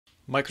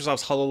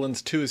Microsoft's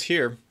HoloLens 2 is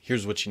here.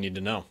 Here's what you need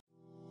to know.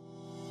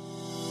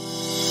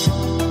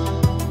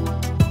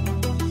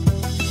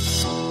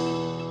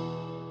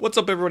 What's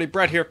up everybody,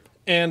 Brett here.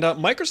 And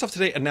Microsoft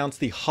today announced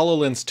the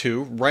HoloLens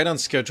 2 right on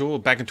schedule.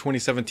 Back in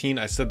 2017,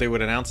 I said they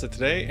would announce it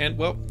today, and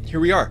well, here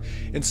we are.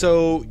 And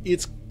so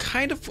it's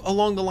kind of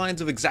along the lines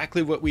of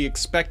exactly what we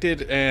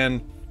expected,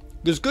 and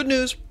there's good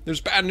news, there's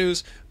bad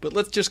news, but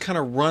let's just kind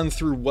of run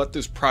through what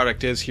this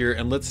product is here,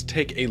 and let's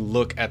take a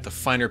look at the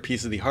finer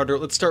piece of the hardware.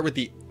 Let's start with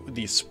the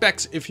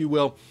specs, if you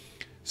will.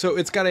 So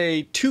it's got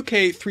a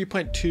 2K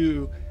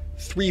 3.2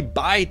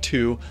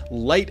 3x2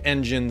 light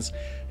engines.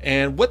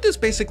 And what this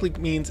basically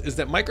means is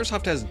that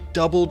Microsoft has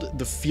doubled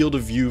the field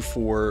of view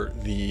for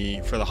the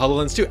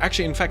HoloLens 2.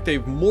 Actually, in fact,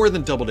 they've more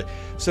than doubled it.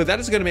 So that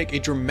is going to make a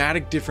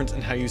dramatic difference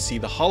in how you see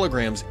the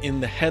holograms in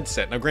the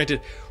headset. Now,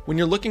 granted, when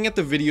you're looking at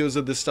the videos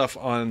of this stuff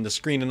on the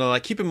screen and all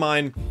that, keep in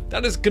mind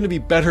that is going to be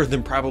better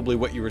than probably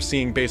what you were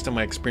seeing based on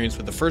my experience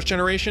with the first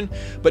generation.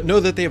 But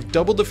know that they have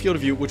doubled the field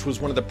of view, which was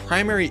one of the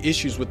primary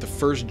issues with the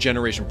first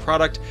generation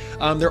product.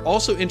 They're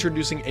also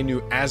introducing a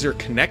new Azure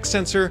Connect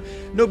sensor.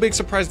 No big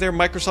surprise there.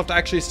 Microsoft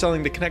actually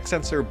selling the Connect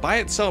sensor by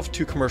itself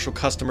to commercial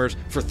customers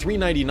for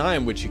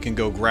 $399, which you can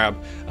go grab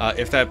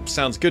if that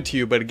sounds good to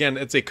you. But again,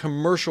 it's a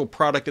commercial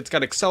product. It's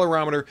got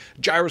accelerometer,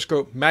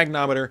 gyroscope,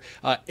 magnometer,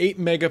 8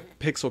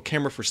 megapixel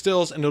camera for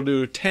stills, and it'll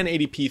do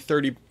 1080p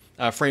 30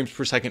 frames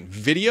per second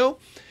video,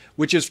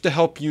 which is to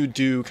help you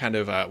do kind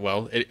of,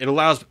 it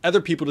allows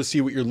other people to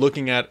see what you're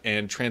looking at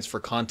and transfer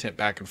content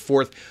back and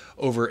forth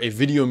over a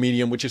video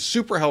medium, which is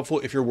super helpful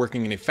if you're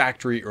working in a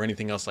factory or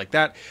anything else like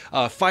that.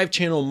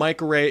 5-channel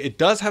mic array. It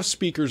does have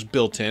speakers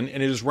built in,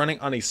 and it is running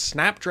on a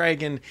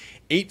Snapdragon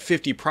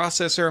 850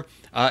 processor.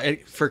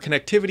 For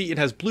connectivity, it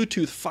has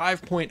Bluetooth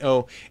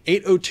 5.0,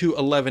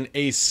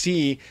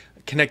 802.11ac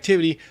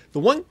connectivity. The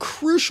one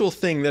crucial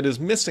thing that is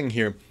missing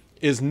here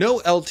is no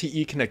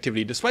LTE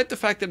connectivity. Despite the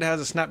fact that it has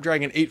a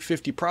Snapdragon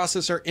 850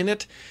 processor in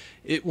it,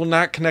 it will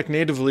not connect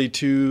natively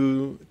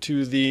to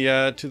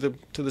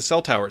the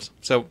cell towers.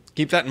 So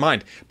keep that in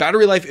mind.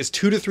 Battery life is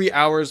 2 to 3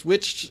 hours,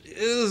 which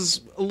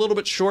is a little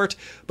bit short.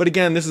 But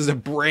again, this is a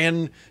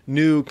brand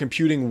new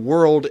computing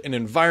world and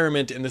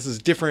environment, and this is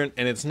different,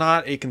 and it's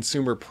not a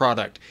consumer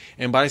product.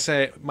 And when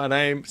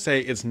I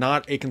say it's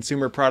not a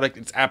consumer product,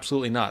 it's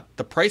absolutely not.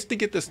 The price to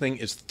get this thing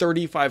is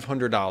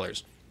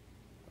 $3,500.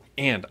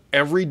 And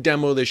every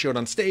demo they showed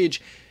on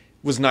stage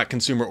was not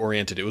consumer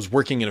oriented. It was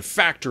working in a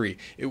factory.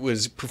 It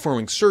was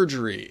performing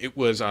surgery. It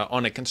was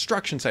on a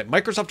construction site.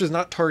 Microsoft is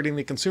not targeting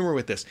the consumer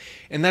with this.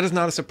 And that is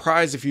not a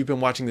surprise if you've been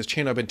watching this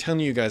channel. I've been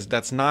telling you guys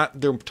that's not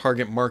their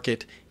target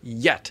market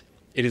yet.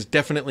 It is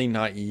definitely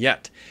not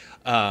yet.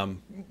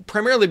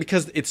 Primarily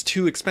because it's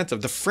too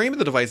expensive. The frame of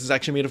the device is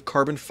actually made of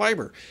carbon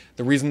fiber.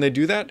 The reason they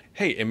do that,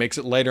 hey, it makes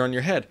it lighter on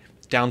your head.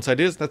 Downside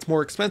is that's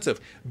more expensive.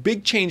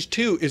 Big change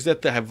too is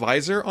that the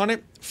visor on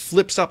it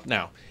flips up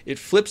now. It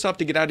flips up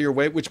to get out of your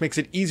way, which makes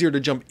it easier to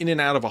jump in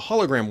and out of a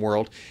hologram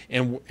world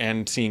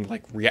and seeing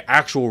like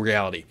actual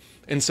reality.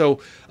 And so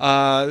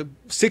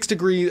 6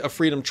 degrees of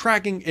freedom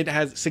tracking. It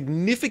has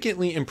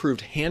significantly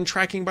improved hand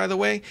tracking, by the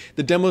way.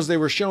 The demos they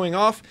were showing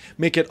off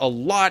make it a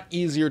lot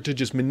easier to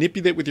just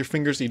manipulate with your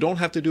fingers. So you don't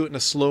have to do it in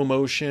a slow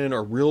motion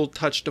or real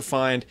touch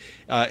defined.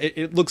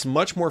 It looks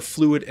much more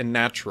fluid and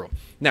natural.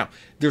 Now,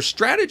 their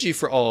strategy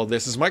for all of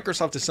this is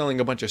Microsoft is selling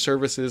a bunch of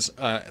services,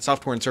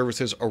 software and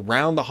services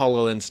around the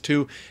HoloLens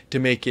 2 to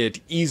make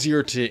it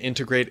easier to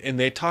integrate. And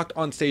they talked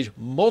on stage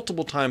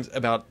multiple times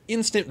about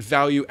instant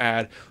value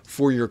add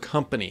for your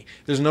company.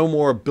 There's no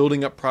more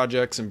building up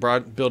projects and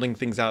building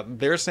things out.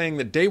 They're saying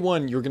that day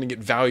one, you're going to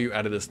get value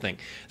out of this thing.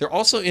 They're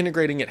also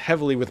integrating it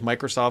heavily with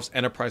Microsoft's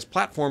enterprise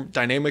platform,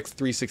 Dynamics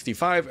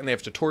 365, and they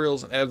have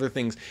tutorials and other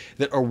things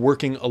that are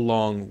working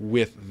along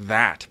with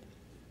that.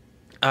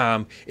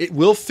 It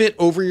will fit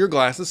over your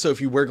glasses, so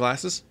if you wear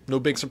glasses, no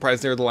big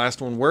surprise there, the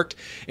last one worked.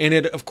 And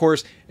it, of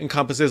course,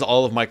 encompasses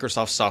all of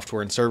Microsoft's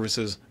software and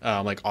services,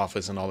 like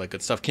Office and all that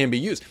good stuff can be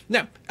used.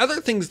 Now, other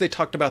things they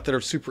talked about that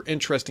are super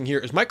interesting here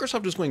is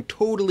Microsoft is going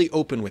totally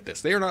open with this.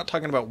 They are not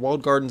talking about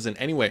walled gardens in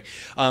any way.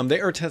 They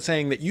are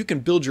saying that you can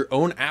build your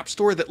own app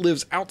store that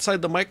lives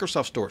outside the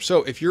Microsoft store.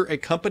 So if you're a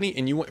company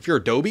and if you're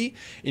Adobe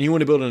and you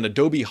want to build an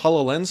Adobe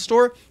HoloLens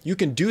store, you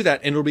can do that,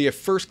 and it'll be a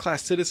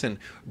first-class citizen.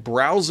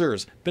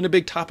 Browsers, been a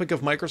big topic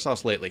of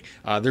Microsoft's lately.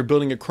 They're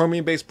building a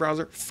Chromium-based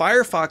browser.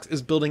 Firefox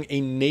is building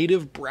a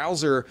native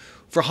browser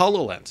for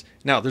HoloLens.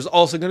 Now, there's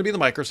also going to be the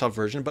Microsoft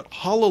version, but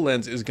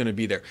HoloLens is going to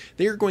be there.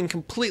 They are going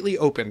completely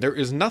open. There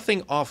is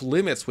nothing off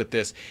limits with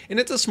this, and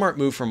it's a smart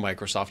move from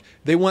Microsoft.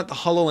 They want the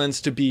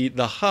HoloLens to be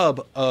the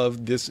hub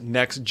of this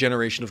next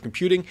generation of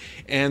computing,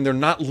 and they're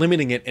not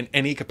limiting it in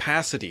any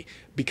capacity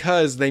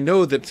because they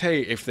know that,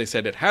 hey, if they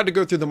said it had to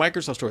go through the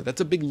Microsoft store,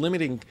 that's a big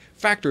limiting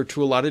factor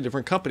to a lot of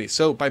different companies.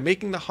 So by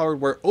making the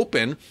hardware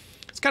open,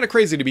 it's kind of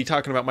crazy to be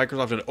talking about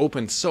Microsoft and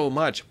open so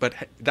much, but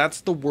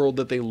that's the world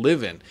that they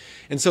live in.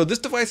 And so this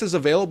device is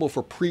available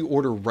for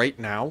pre-order right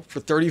now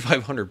for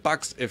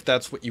 $3,500 if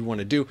that's what you want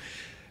to do.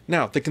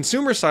 Now, the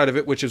consumer side of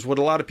it, which is what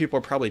a lot of people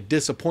are probably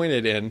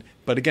disappointed in,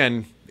 but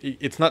again,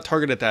 It's not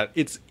targeted at that.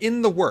 It's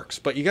in the works,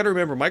 but you got to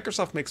remember,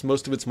 Microsoft makes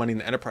most of its money in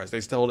the enterprise.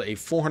 They still hold a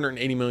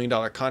 $480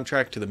 million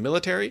contract to the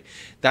military.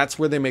 That's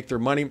where they make their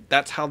money.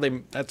 That's how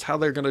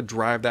they're going to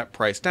drive that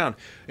price down.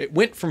 It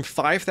went from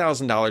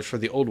 $5,000 for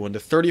the old one to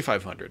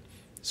 $3,500.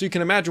 So you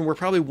can imagine we're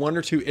probably 1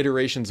 or 2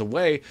 iterations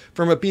away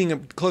from it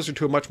being closer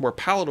to a much more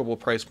palatable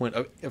price point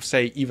of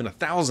say, even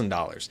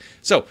 $1,000.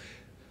 So a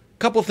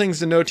couple things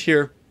to note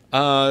here.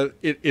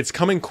 It's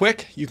coming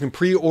quick. You can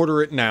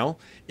pre-order it now.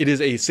 It is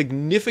a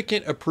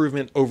significant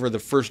improvement over the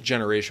first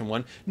generation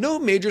one. No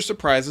major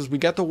surprises. We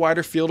got the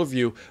wider field of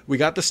view. We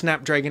got the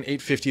Snapdragon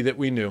 850 that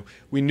we knew.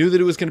 We knew that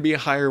it was going to be a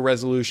higher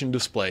resolution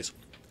displays.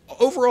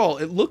 Overall,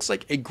 it looks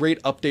like a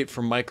great update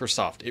from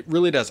Microsoft. It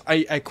really does.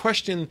 I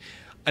question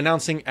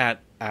announcing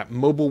at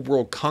Mobile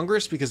World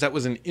Congress because that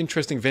was an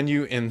interesting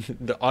venue and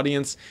the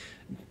audience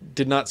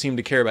did not seem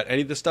to care about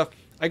any of this stuff.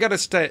 I gotta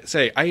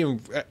say,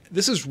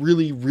 this is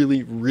really,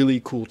 really, really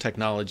cool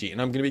technology,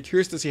 and I'm gonna be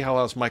curious to see how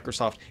else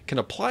Microsoft can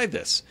apply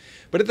this.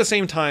 But at the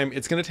same time,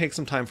 it's gonna take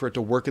some time for it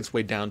to work its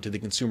way down to the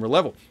consumer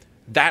level.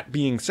 That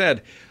being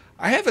said,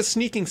 I have a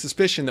sneaking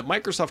suspicion that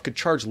Microsoft could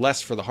charge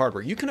less for the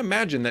hardware. You can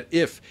imagine that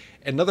if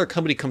another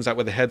company comes out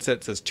with a headset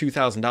that says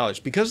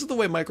 $2,000, because of the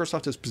way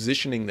Microsoft is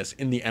positioning this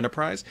in the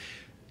enterprise,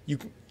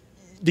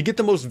 to get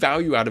the most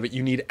value out of it,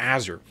 you need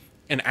Azure.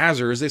 And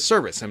Azure is a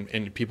service,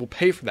 and people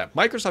pay for that.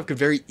 Microsoft could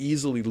very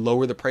easily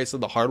lower the price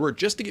of the hardware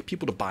just to get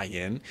people to buy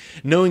in,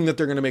 knowing that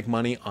they're going to make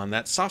money on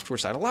that software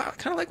side. A lot,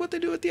 kind of like what they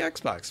do with the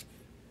Xbox.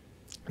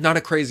 Not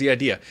a crazy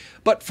idea.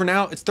 But for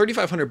now, it's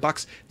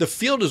 $3,500. The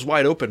field is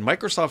wide open.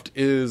 Microsoft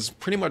is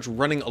pretty much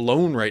running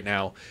alone right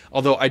now,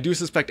 although I do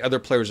suspect other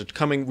players are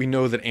coming. We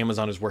know that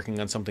Amazon is working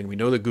on something. We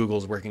know that Google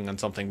is working on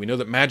something. We know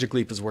that Magic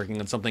Leap is working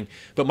on something.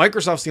 But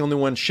Microsoft's the only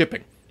one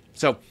shipping.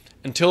 So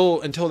until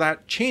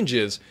that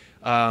changes,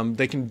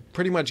 they can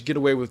pretty much get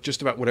away with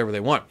just about whatever they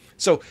want.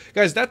 So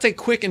guys, that's a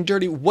quick and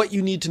dirty what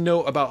you need to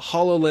know about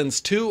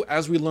HoloLens 2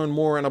 as we learn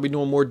more, and I'll be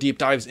doing more deep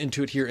dives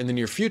into it here in the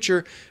near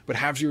future. But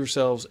have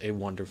yourselves a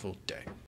wonderful day.